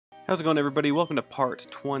How's it going, everybody? Welcome to part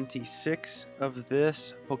 26 of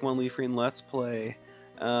this Pokemon Leaf Green Let's Play.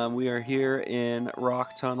 We are here in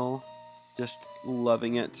Rock Tunnel, just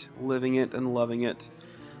loving it, living it, and loving it.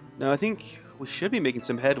 Now, I think we should be making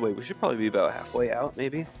some headway. We should probably be about halfway out,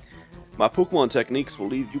 maybe. My Pokemon techniques will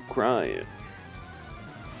leave you crying.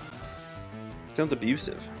 Sounds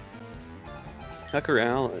abusive. Tucker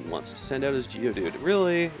Allen wants to send out his Geodude.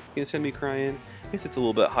 Really? It's going to send me crying? I guess it's a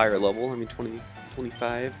little bit higher level. I mean, 20,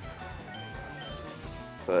 25.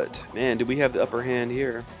 But, man, do we have the upper hand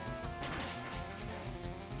here.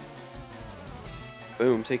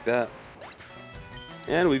 Boom, take that.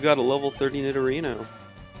 And we've got a level 30 Nidorino.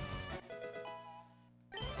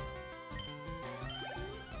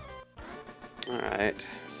 Alright.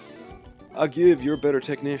 I'll give you're a better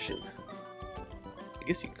technician. I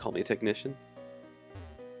guess you can call me a technician.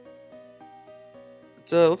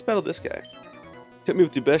 Let's battle this guy. Hit me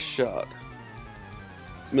with your best shot.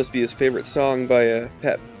 This must be his favorite song by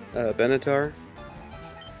Pat Benatar.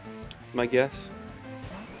 My guess.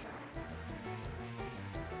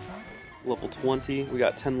 Level 20. We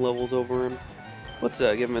got 10 levels over him. Let's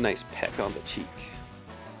give him a nice peck on the cheek.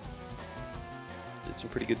 Did some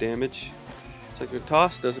pretty good damage. Seismic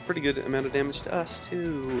Toss does a pretty good amount of damage to us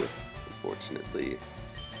too, unfortunately.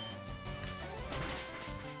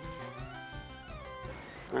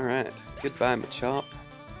 Alright, goodbye Machop.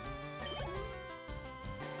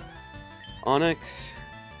 Onix.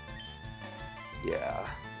 Yeah,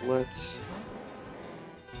 let's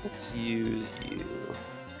use you.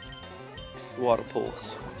 Water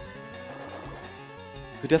Pulse.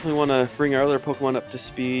 We definitely want to bring our other Pokemon up to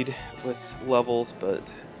speed with levels,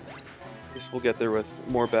 but I guess we'll get there with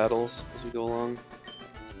more battles as we go along.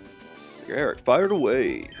 Eric, fired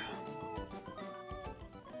away.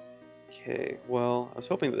 Okay, well, I was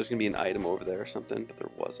hoping that there's going to be an item over there or something, but there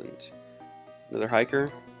wasn't. Another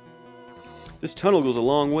hiker. This tunnel goes a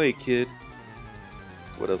long way, kid.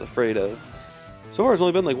 That's what I was afraid of. So far, there's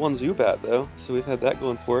only been like one Zubat, though, so we've had that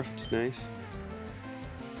going for us, which is nice.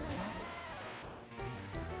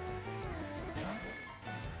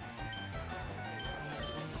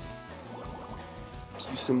 Let's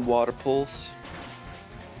use some Water Pulse.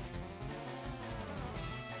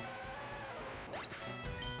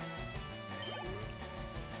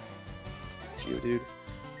 Geodude.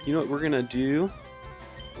 You know what we're gonna do?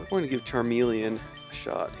 We're going to give Charmeleon a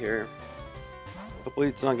shot here. Hopefully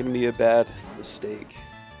it's not gonna be a bad mistake.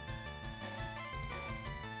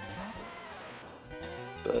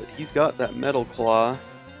 But he's got that Metal Claw,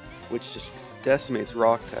 which just decimates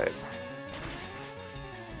Rock type.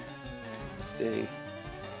 Dang.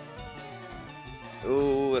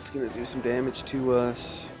 Oh, that's gonna do some damage to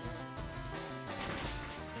us.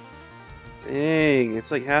 Dang, it's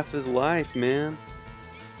like half his life, man.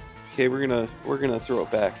 Okay, we're gonna throw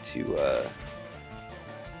it back to our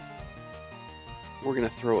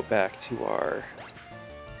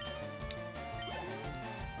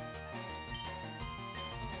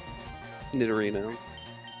Nidorino.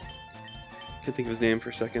 Can't think of his name for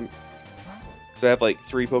a second. So I have like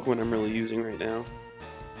 3 Pokemon I'm really using right now.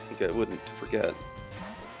 I think I wouldn't forget.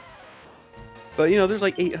 But you know, there's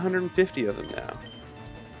like 850 of them now.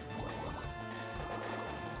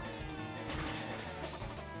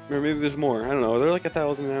 Or maybe there's more. I don't know. Are there like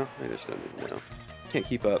 1,000 now? I just don't even know. Can't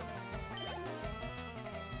keep up.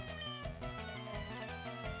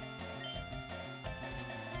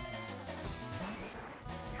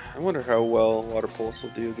 I wonder how well Water Pulse will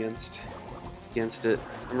do against it.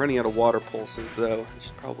 I'm running out of Water Pulses though. I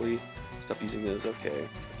should probably stop using those. Okay.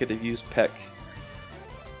 I could have used Peck.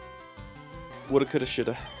 Woulda, coulda,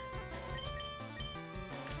 shoulda.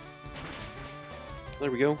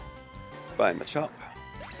 There we go. Bye, Machop.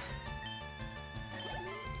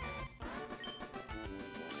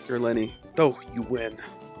 Here, Lenny. Oh, you win.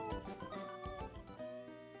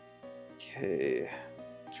 Okay.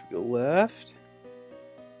 Should we go left?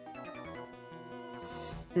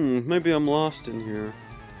 Maybe I'm lost in here.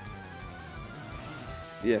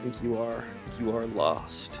 Yeah, I think you are. You are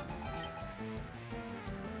lost.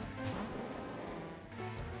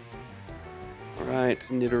 Alright,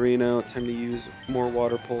 Nidorino, time to use more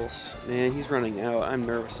Water Pulse. Man, he's running out. I'm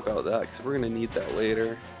nervous about that, because we're going to need that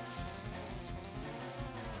later.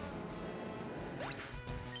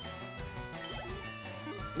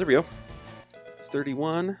 There we go.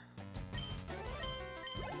 31.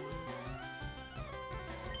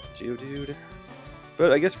 Geodude.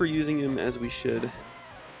 But I guess we're using him as we should.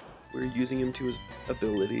 We're using him to his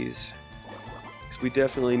abilities. Because we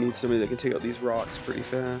definitely need somebody that can take out these rocks pretty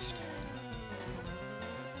fast.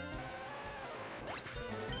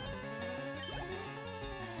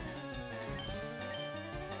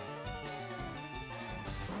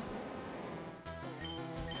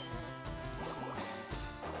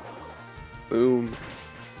 Boom.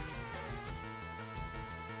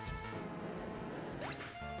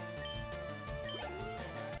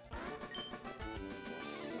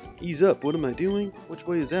 Ease up, what am I doing? Which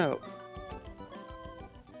way is out?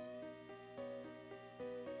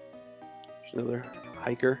 There's another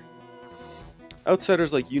hiker.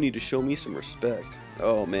 Outsiders like you need to show me some respect.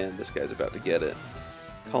 Oh man, this guy's about to get it.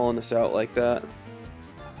 Calling us out like that.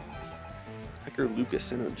 Hiker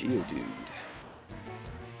Lucas and a Geodude.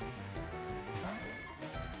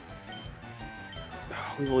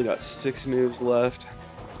 Oh, we've only got 6 moves left.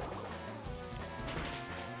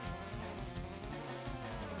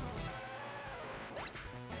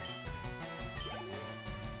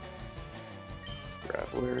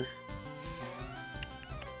 Graveler.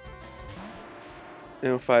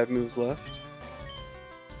 Now 5 moves left.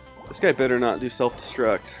 This guy better not do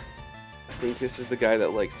self-destruct. I think this is the guy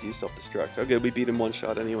that likes to use self-destruct. Okay, we beat him 1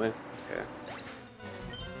 shot anyway. Okay.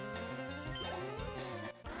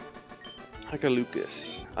 Hiker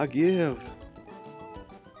Lucas. I give.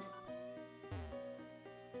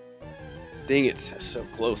 Dang it, so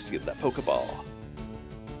close to get that Pokeball.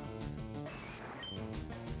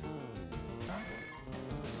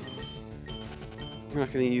 We're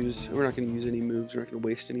not gonna use any moves. We're not gonna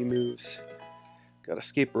waste any moves. Got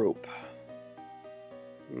escape rope.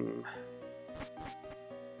 There's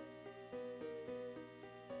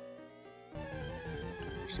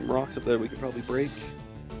some rocks up there we could probably break.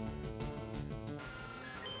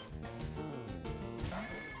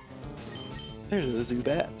 There's the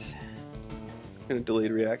Zubat. Kind of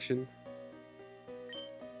delayed reaction.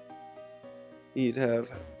 You need to have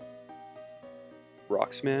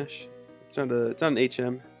Rock Smash. It's not an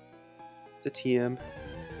HM. It's a TM.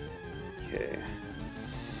 Okay.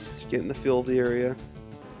 Just get in the feel of the area.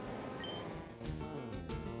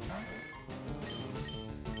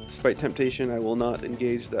 Despite temptation, I will not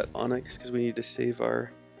engage that Onix because we need to save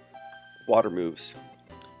our water moves.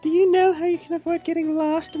 Do you know how you can avoid getting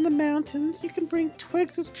lost in the mountains? You can bring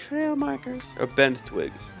twigs as trail markers. Or bend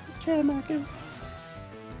twigs. As trail markers.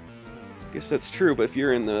 Guess that's true, but if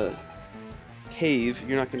you're in the cave,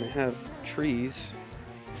 you're not going to have trees.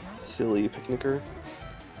 Silly picnicker.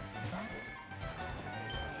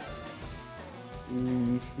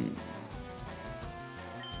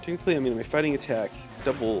 Technically, I mean, my fighting attack,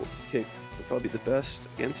 double kick would probably be the best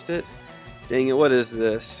against it. Dang it, what is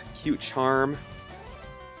this? Cute charm.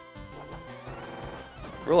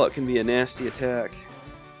 Rollout can be a nasty attack.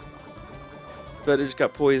 But it just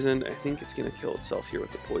got poisoned. I think it's going to kill itself here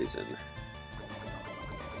with the poison.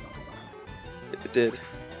 It did.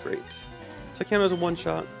 Great. So I count as a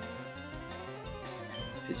one-shot.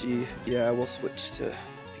 Pidgey. Yeah, we'll switch to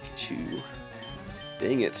Pikachu.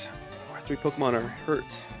 Dang it. Our 3 Pokemon are hurt.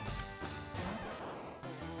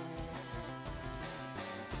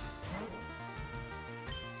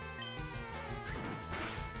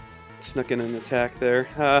 Snuck in an attack there.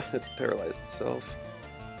 Ah, it paralyzed itself.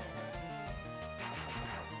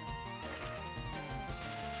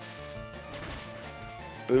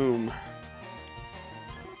 Boom.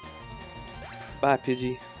 Bye,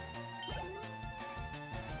 Pidgey.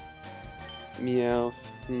 Meowth.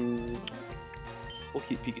 We'll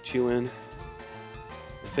keep Pikachu in.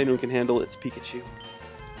 If anyone can handle it, it's Pikachu.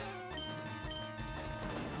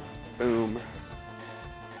 Boom.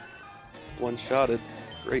 One-shotted.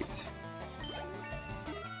 Great.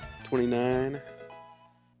 29.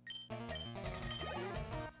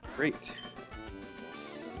 Great.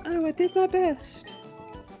 Oh, I did my best.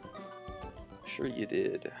 Sure you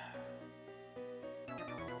did.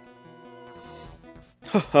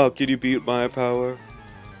 How can you beat my power?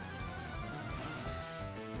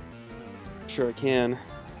 Sure I can.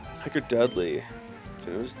 Hiker Dudley.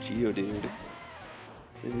 So it was Geodude.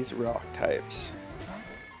 And these rock types.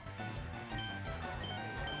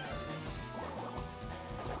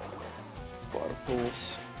 Water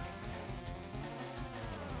Pulse.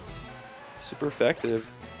 Super effective.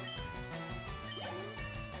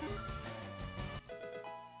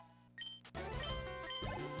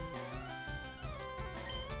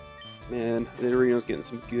 Man, the Nidorino's getting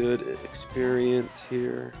some good experience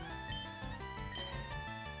here.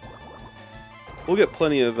 We'll get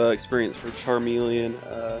plenty of experience for Charmeleon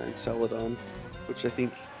and Celadon, which I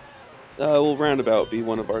think will roundabout be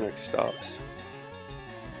one of our next stops.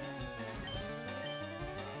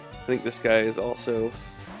 I think this guy is also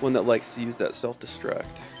one that likes to use that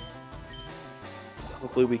self-destruct.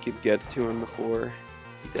 Hopefully we could get to him before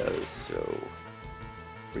he does, so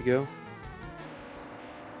here we go.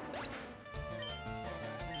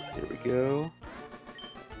 Here we go.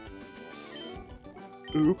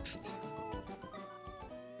 Oops.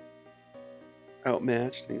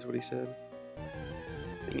 Outmatched, I think is what he said.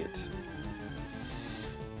 Dang it.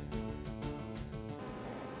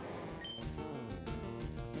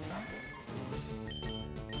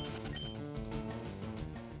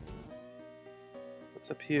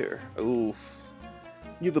 What's up here? Oof.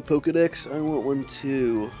 You have a Pokedex? I want one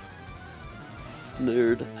too.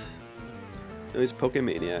 Nerd. No, he's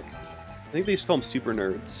Pokemaniac. I think they used to call him Super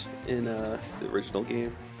Nerds in the original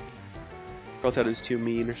game. Probably thought it was too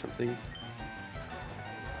mean or something.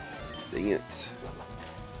 Dang it.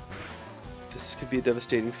 This could be a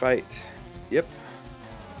devastating fight. Yep.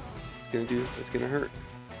 It's gonna hurt.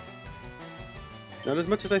 Not as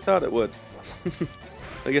much as I thought it would.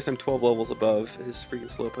 I guess I'm 12 levels above his freaking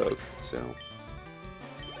Slowpoke, so.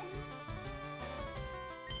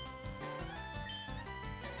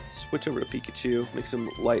 Switch over to Pikachu, make some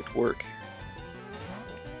light work.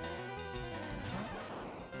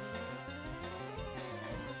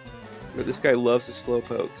 But this guy loves his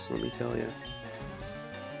Slowpokes, let me tell you.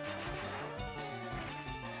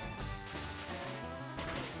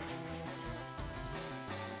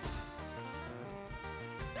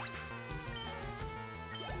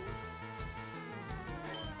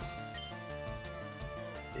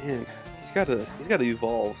 Man, he's got to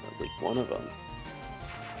evolve at like one of them.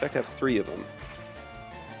 In fact, I have 3 of them.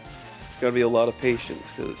 It's got to be a lot of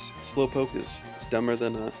patience because Slowpoke is dumber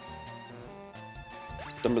than a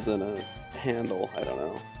handle. I don't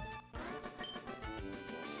know.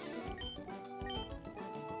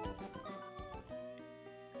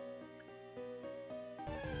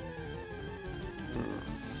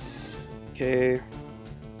 Okay.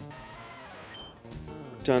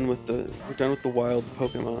 We're done with the wild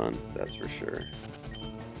Pokemon, that's for sure.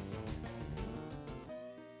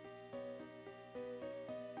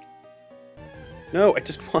 No, I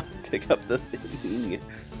just want to pick up the thing.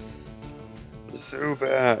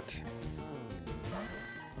 Zubat.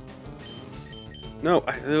 No,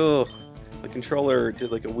 ugh. My controller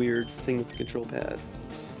did like a weird thing with the control pad.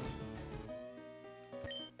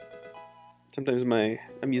 Sometimes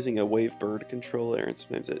I'm using a Wavebird controller and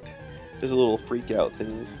sometimes it does a little freak out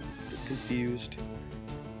thing. It's confused.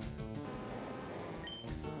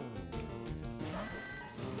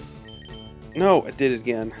 No, I did it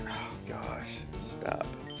again. Oh gosh, stop.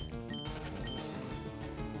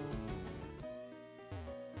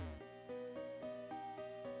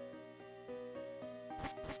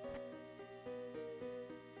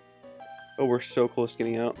 Oh, we're so close to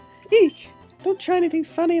getting out. Eek! Don't try anything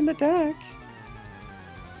funny in the dark.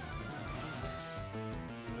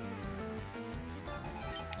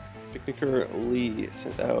 Picnicker Lee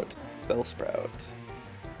sent out Bellsprout.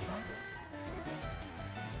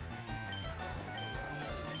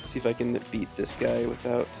 See if I can beat this guy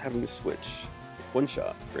without having to switch. One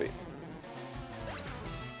shot, great.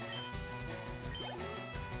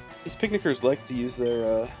 These picnickers like to use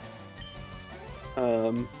their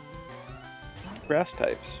grass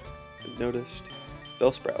types. I've noticed.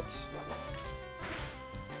 Bellsprouts.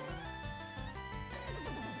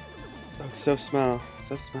 Oh, it's so small.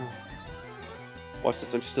 So small. Watch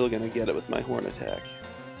this, I'm still gonna get it with my horn attack.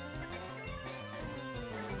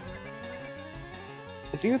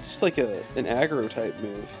 I think that's just like an aggro type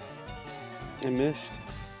move. I missed.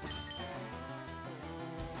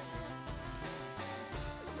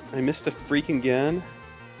 I missed a freaking again.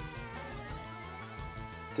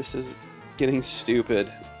 This is getting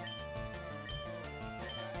stupid.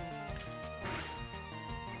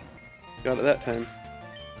 Got it that time.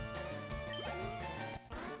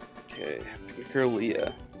 Okay, Picnicker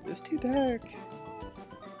Leah. It's too dark.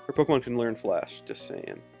 Her Pokemon can learn Flash, just saying.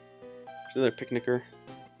 There's another Picnicker.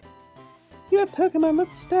 You have Pokemon,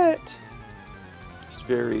 let's start. Just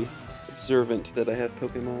very observant that I have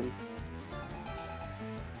Pokemon.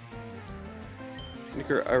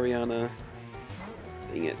 Picnicker Ariana.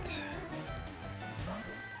 Dang it.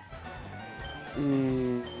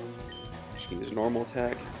 Just gonna use a normal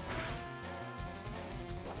attack.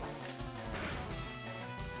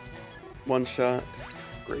 One shot.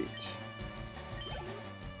 Great.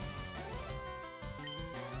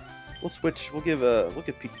 We'll switch. We'll give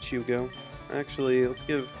Pikachu a go. Actually, let's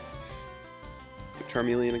give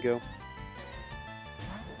Charmeleon a go.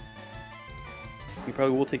 He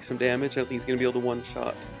probably will take some damage. I don't think he's gonna be able to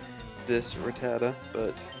one-shot this Rattata,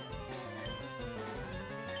 but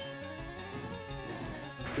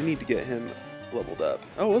we need to get him leveled up.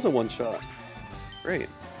 Oh, it was a one-shot. Great.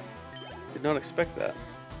 Did not expect that.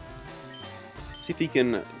 See if he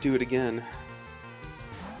can do it again.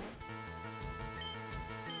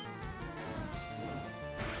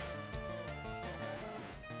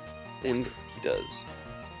 And he does.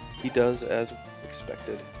 He does as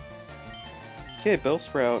expected. Okay,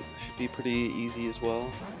 Bellsprout should be pretty easy as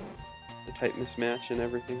well. The type mismatch and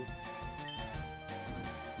everything.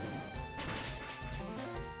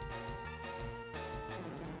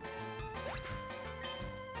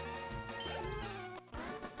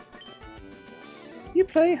 You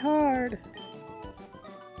play hard.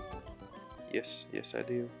 Yes, yes I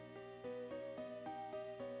do.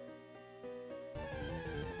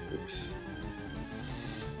 Oops.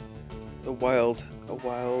 A wild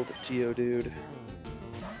Geodude.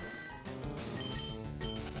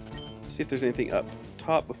 Let's see if there's anything up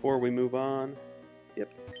top before we move on.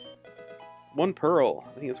 Yep. 1 pearl.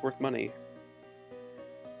 I think it's worth money.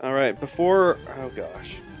 Alright, before... Oh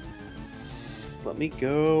gosh. Let me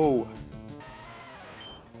go.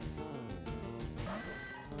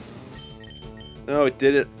 Oh, it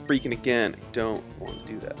did it freaking again. I don't want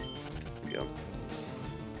to do that. There we go.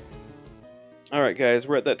 Alright guys,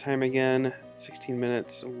 we're at that time again. 16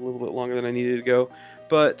 minutes, a little bit longer than I needed to go.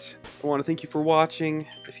 But I want to thank you for watching.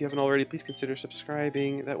 If you haven't already, please consider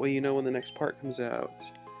subscribing. That way you know when the next part comes out.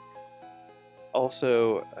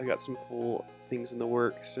 Also, I got some cool things in the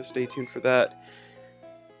works, so stay tuned for that.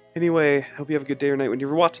 Anyway, I hope you have a good day or night when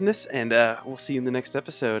you're watching this, and we'll see you in the next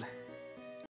episode.